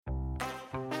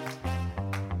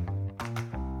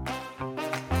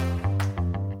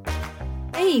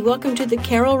Hey, welcome to the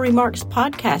Carol Remarks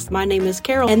podcast. My name is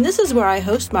Carol, and this is where I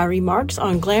host my remarks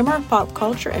on glamour, pop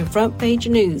culture, and front page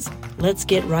news. Let's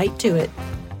get right to it.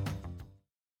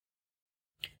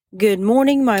 Good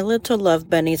morning, my little love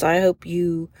bunnies. I hope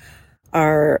you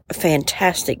are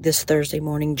fantastic this Thursday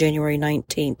morning, January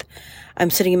 19th. I'm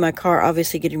sitting in my car,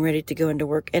 obviously getting ready to go into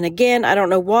work. And again, I don't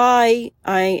know why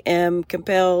I am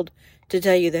compelled to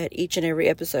tell you that each and every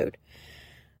episode.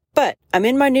 But I'm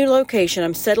in my new location.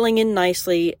 I'm settling in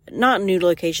nicely. Not a new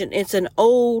location. It's an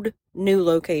old new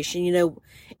location. You know,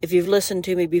 if you've listened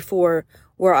to me before,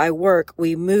 where I work,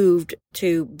 we moved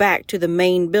back to the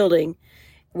main building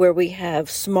where we have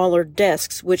smaller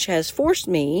desks, which has forced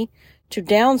me to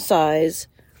downsize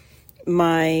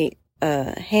my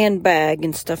handbag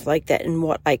and stuff like that and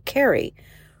what I carry,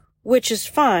 which is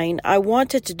fine. I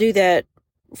wanted to do that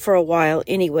for a while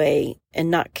anyway and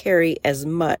not carry as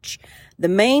much. The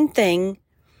main thing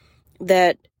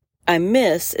that I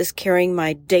miss is carrying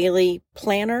my daily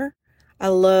planner. I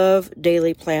love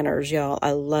daily planners, y'all.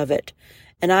 I love it.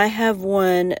 And I have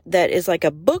one that is like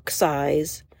a book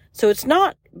size. So it's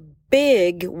not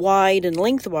big, wide, and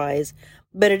lengthwise,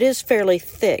 but it is fairly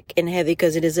thick and heavy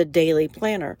because it is a daily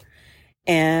planner.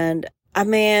 And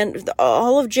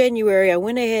all of January, I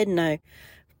went ahead and I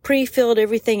pre-filled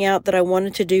everything out that I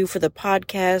wanted to do for the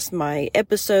podcast, my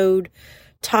episode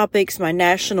topics, my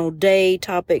national day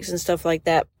topics and stuff like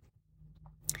that.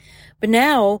 But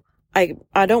now I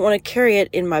don't want to carry it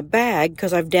in my bag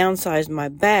because I've downsized my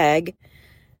bag.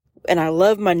 And I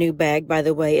love my new bag, by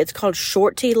the way. It's called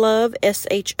Shorty Love,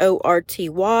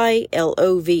 SHORTYLOVE.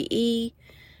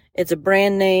 It's a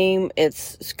brand name.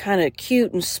 It's kind of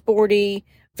cute and sporty,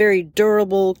 very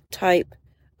durable type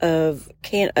of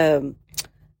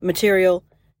material.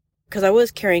 Because I was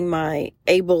carrying my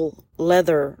Able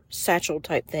leather satchel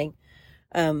type thing.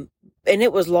 And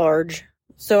it was large.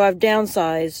 So I've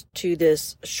downsized to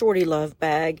this Shorty Love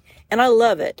bag. And I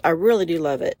love it. I really do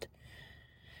love it.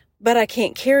 But I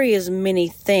can't carry as many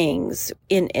things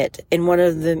in it. And one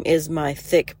of them is my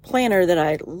thick planner that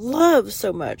I love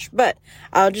so much. But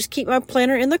I'll just keep my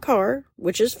planner in the car,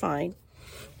 which is fine.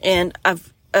 And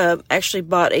I've actually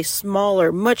bought a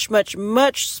smaller, much, much,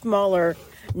 much smaller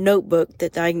notebook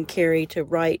that I can carry to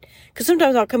write. Because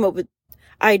sometimes I'll come up with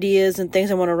ideas and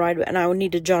things I want to write about, and I will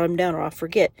need to jot them down or I'll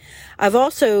forget.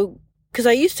 Because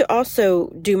I used to also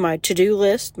do my to-do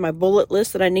list, my bullet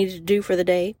list that I needed to do for the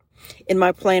day in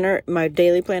my planner, my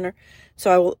daily planner.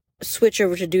 So I will switch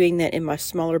over to doing that in my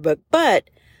smaller book. But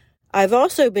I've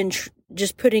also been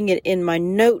just putting it in my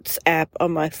notes app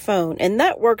on my phone, and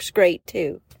that works great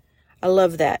too. I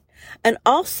love that. And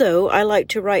also, I like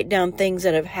to write down things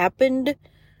that have happened,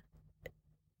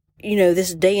 you know,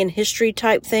 this day in history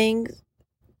type thing,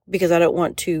 because I don't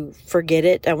want to forget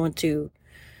it. I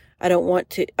don't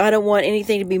want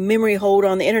anything to be memory hold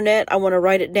on the internet. I want to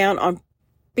write it down on a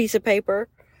piece of paper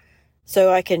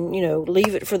so I can,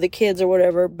 leave it for the kids or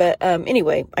whatever. But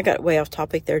anyway, I got way off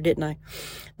topic there, didn't I?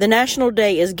 The national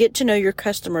day is Get to Know Your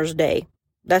Customers Day.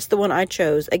 That's the one I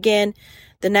chose. Again,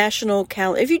 the national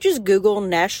calendar. If you just Google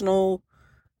National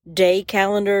Day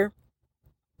Calendar,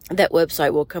 that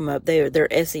website will come up. Their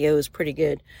SEO is pretty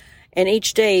good. And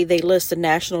each day they list a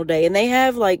national day, and they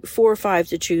have like 4 or 5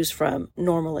 to choose from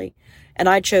normally. And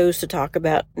I chose to talk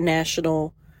about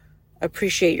National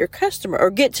Appreciate Your Customer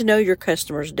or Get to Know Your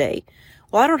Customers Day.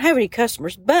 Well, I don't have any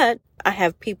customers, but I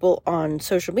have people on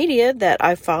social media that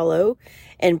I follow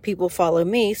and people follow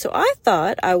me. So I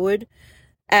thought I would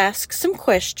ask some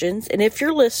questions. And if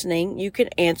you're listening, you can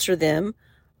answer them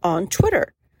on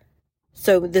Twitter.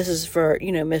 So this is for,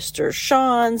 Mr.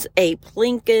 Sean's, Ape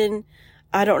Lincoln.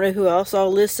 I don't know who else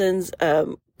all listens.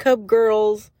 Cubs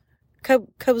Girl.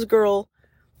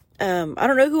 I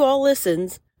don't know who all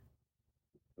listens.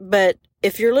 But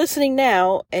if you're listening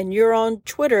now and you're on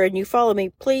Twitter and you follow me,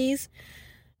 please,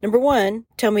 number 1,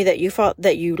 tell me that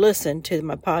you listen to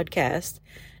my podcast.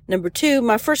 Number 2,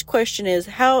 my first question is,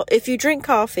 if you drink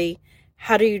coffee,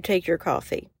 how do you take your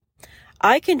coffee?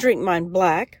 I can drink mine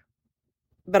black,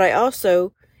 but I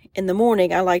also, in the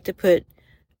morning, I like to put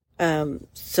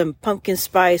some pumpkin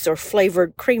spice or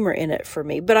flavored creamer in it for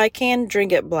me. But I can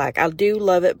drink it black. I do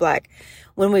love it black.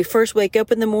 When we first wake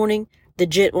up in the morning, the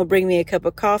gent will bring me a cup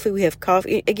of coffee. We have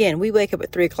coffee. Again, we wake up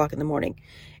at 3 o'clock in the morning.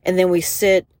 And then we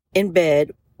sit in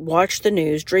bed, watch the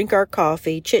news, drink our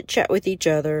coffee, chit-chat with each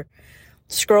other,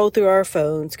 scroll through our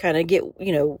phones, kind of get,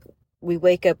 we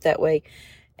wake up that way.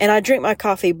 And I drink my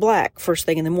coffee black first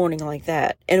thing in the morning like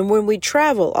that. And when we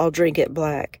travel, I'll drink it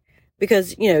black.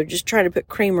 Because, just trying to put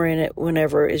creamer in it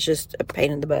whenever is just a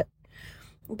pain in the butt.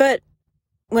 But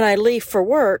when I leave for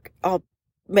work, I'll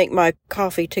make my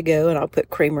coffee to go, and I'll put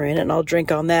creamer in it, and I'll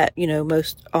drink on that,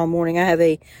 most all morning. I have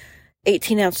a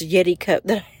 18-ounce Yeti cup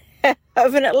that I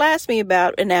have, and it lasts me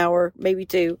about an hour, maybe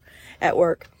 2 at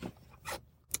work.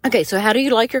 Okay, so how do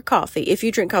you like your coffee? If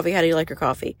you drink coffee, how do you like your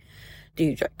coffee? Do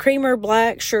you drink creamer,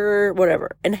 black, sure,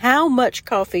 whatever? And how much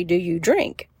coffee do you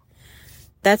drink?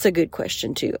 That's a good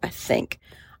question too, I think.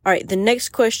 All right, the next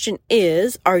question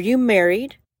is, are you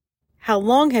married? How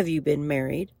long have you been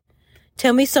married?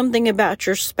 Tell me something about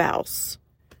your spouse.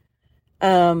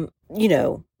 Within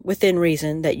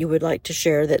reason that you would like to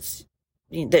share that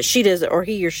she doesn't, or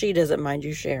he or she doesn't mind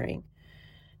you sharing.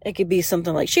 It could be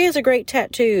something like, she has a great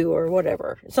tattoo or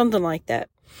whatever. Something like that.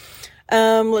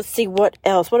 Let's see what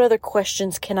else. What other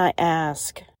questions can I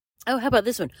ask? Oh, how about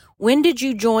this one? When did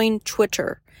you join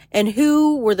Twitter? And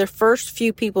who were the first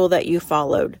few people that you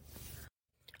followed?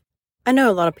 I know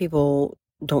a lot of people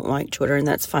don't like Twitter, and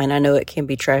that's fine. I know it can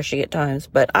be trashy at times,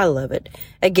 but I love it.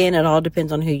 Again, it all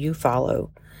depends on who you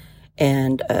follow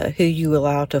and who you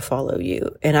allow to follow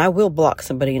you. And I will block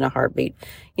somebody in a heartbeat.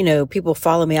 People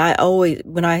follow me.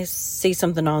 When I see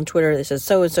something on Twitter that says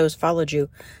so-and-so has followed you,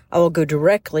 I will go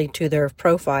directly to their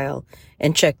profile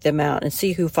and check them out and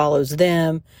see who follows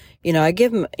them. I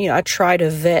give them, I try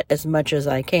to vet as much as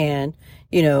I can,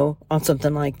 on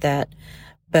something like that.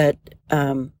 But,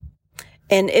 and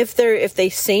if they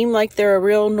seem like they're a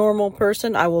real normal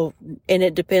person, I will, and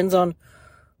it depends on,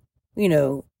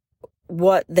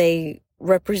 what they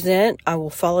represent, I will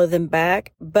follow them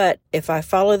back. But if I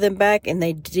follow them back and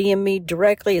they DM me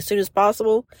directly as soon as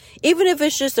possible, even if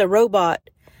it's just a robot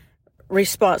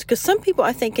response, because some people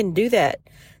I think can do that.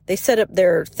 They set up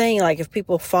their thing, like if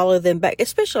people follow them back,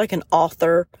 especially like an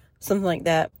author, something like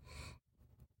that,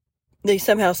 they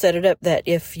somehow set it up that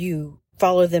if you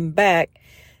follow them back,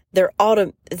 they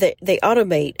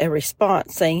automate a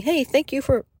response saying, hey, thank you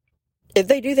for, if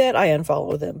they do that, I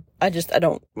unfollow them. I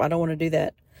don't want to do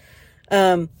that.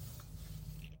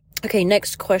 Okay,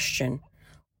 next question.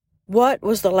 What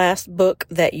was the last book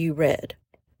that you read?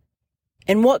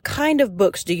 And what kind of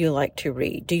books do you like to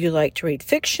read? Do you like to read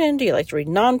fiction? Do you like to read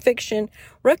nonfiction?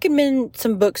 Recommend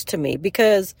some books to me,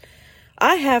 because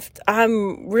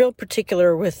I'm real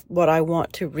particular with what I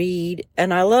want to read,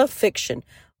 and I love fiction,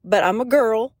 but I'm a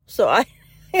girl, so I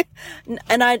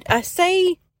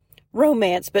say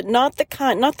romance, but not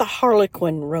the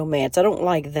Harlequin romance. I don't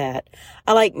like that.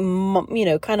 I like,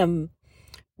 kind of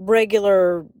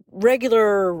regular,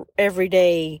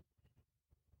 everyday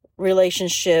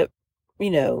relationship,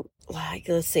 like,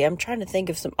 let's see, I'm trying to think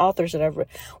of some authors that I've read.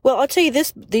 Well, I'll tell you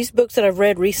these books that I've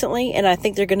read recently, and I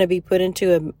think they're going to be put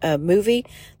into a movie.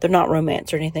 They're not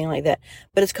romance or anything like that,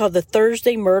 but it's called The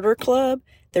Thursday Murder Club.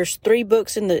 There's 3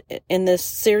 books in this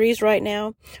series right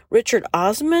now. Richard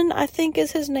Osman, I think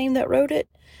is his name, that wrote it.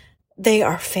 They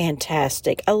are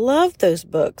fantastic. I love those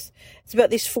books. It's about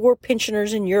these 4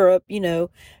 pensioners in Europe,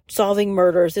 solving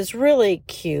murders. It's really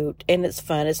cute and it's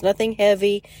fun. It's nothing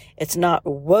heavy. It's not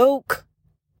woke.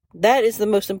 That is the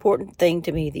most important thing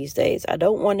to me these days. I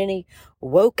don't want any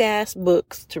woke ass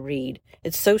books to read.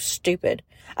 It's so stupid.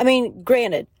 I mean,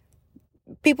 granted,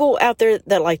 people out there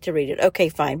that like to read it, okay,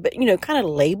 fine. But, kind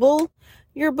of label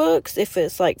your books. If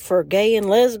it's like for gay and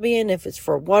lesbian, if it's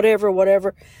for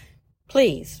whatever,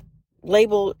 please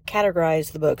label,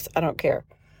 categorize the books. I don't care.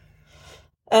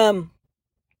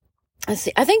 Let's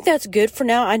see. I think that's good for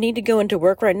now. I need to go into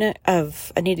work right now. I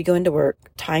need to go into work.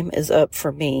 Time is up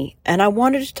for me. And I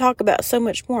wanted to talk about so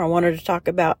much more. I wanted to talk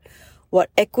about what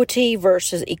equity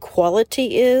versus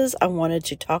equality is. I wanted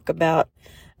to talk about,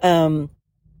 what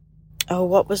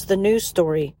was the news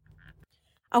story?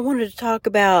 I wanted to talk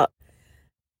about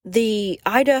the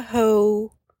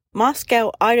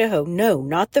Moscow, Idaho. No,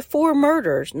 not the 4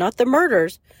 murders, not the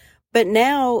murders, but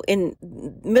now in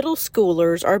middle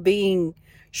schoolers are being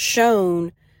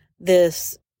shown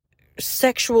this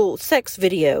sex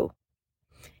video,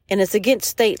 and it's against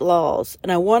state laws.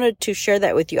 And I wanted to share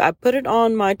that with you. I put it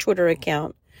on my Twitter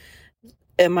account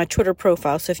and my Twitter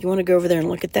profile. So if you want to go over there and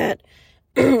look at that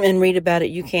and read about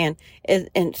it, you can.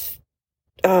 It's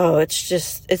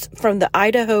from the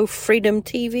Idaho Freedom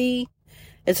TV.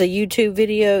 It's a YouTube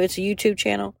video. It's a YouTube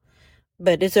channel,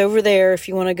 but it's over there if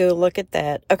you want to go look at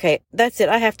that. Okay, that's it.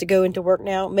 I have to go into work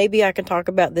now. Maybe I can talk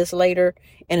about this later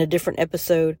in a different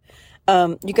episode.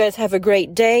 You guys have a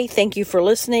great day. Thank you for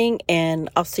listening, and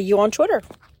I'll see you on Twitter.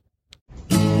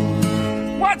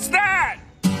 What's that?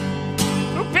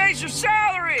 Who pays your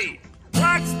salary?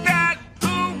 What's that?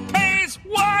 Who pays?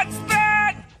 What's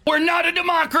that? We're not a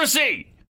democracy!